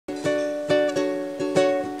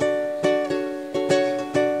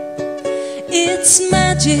It's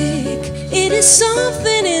magic, it is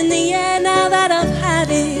something in the air. Now that I've had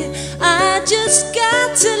it, I just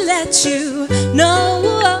got to let you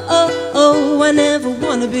know. I never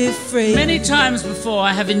want to be free. Many times before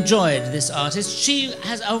I have enjoyed this artist. She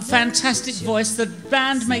has a fantastic voice. The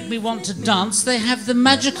band make me want to dance. They have the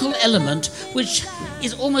magical element which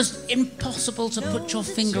is almost impossible to put your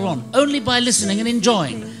finger on, only by listening and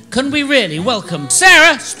enjoying. Can we really welcome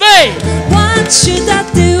Sara Spade? What should I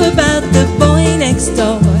do about the boy next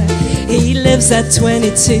door? He lives at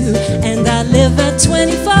 22 and I live at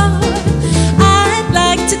 24. I'd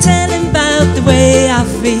like to tell him about the way I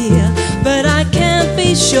feel, but I can't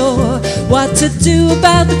be sure what to do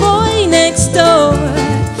about the boy next door.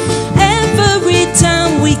 Every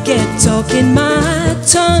time we get talking, my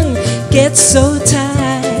tongue gets so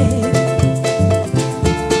tight.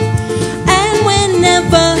 And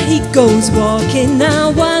whenever he goes walking,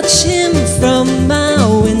 I watch him from my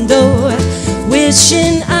window,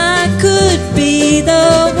 wishing I could be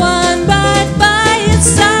the one right by his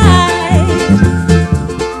side.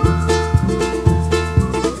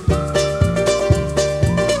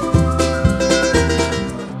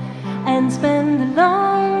 And spend a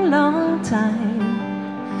long, long time,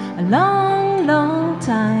 a long, long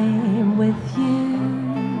time with you.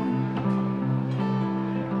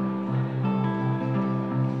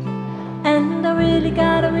 And I really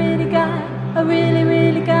got, I really got, I really,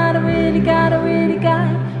 really got, I really got, I really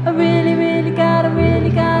got, I really, really got, I really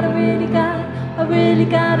got, I really got, I really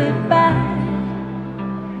got it back.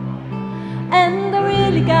 And I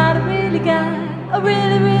really got, I really got, I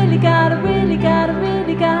really, really got, I really got, I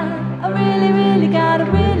really got, I really, really got, I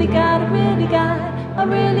really got, I really got, I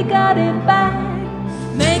really got it back.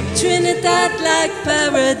 Make Trinidad like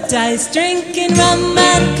paradise, drinking rum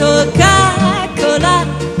and Coca-Cola.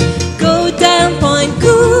 Go down Point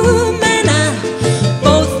Cumana,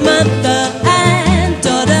 both mother and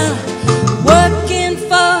daughter, working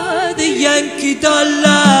for the Yankee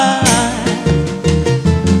dollar.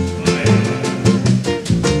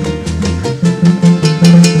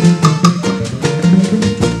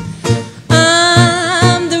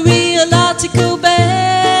 I'm the real article, baby.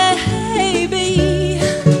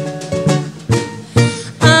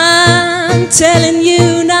 I'm telling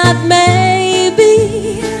you, not maybe.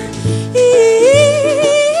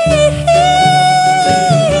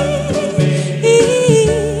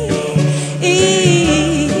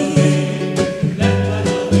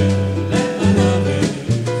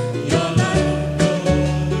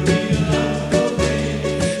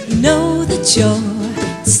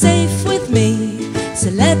 You're safe with me, so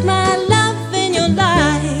let my love in your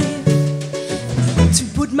life. To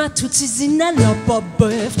put my tootsies in an upper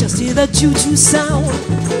berth, just hear the choo-choo sound.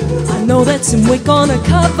 I know that soon we're gonna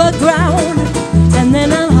cover ground, and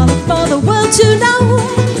then I'll holler for the world to know.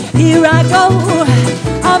 Here I go,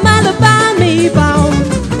 I'm Alabamy bound,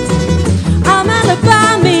 I'm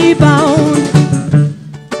Alabamy bound.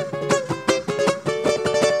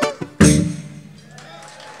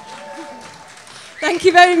 Thank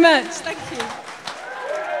you very much. Thank you.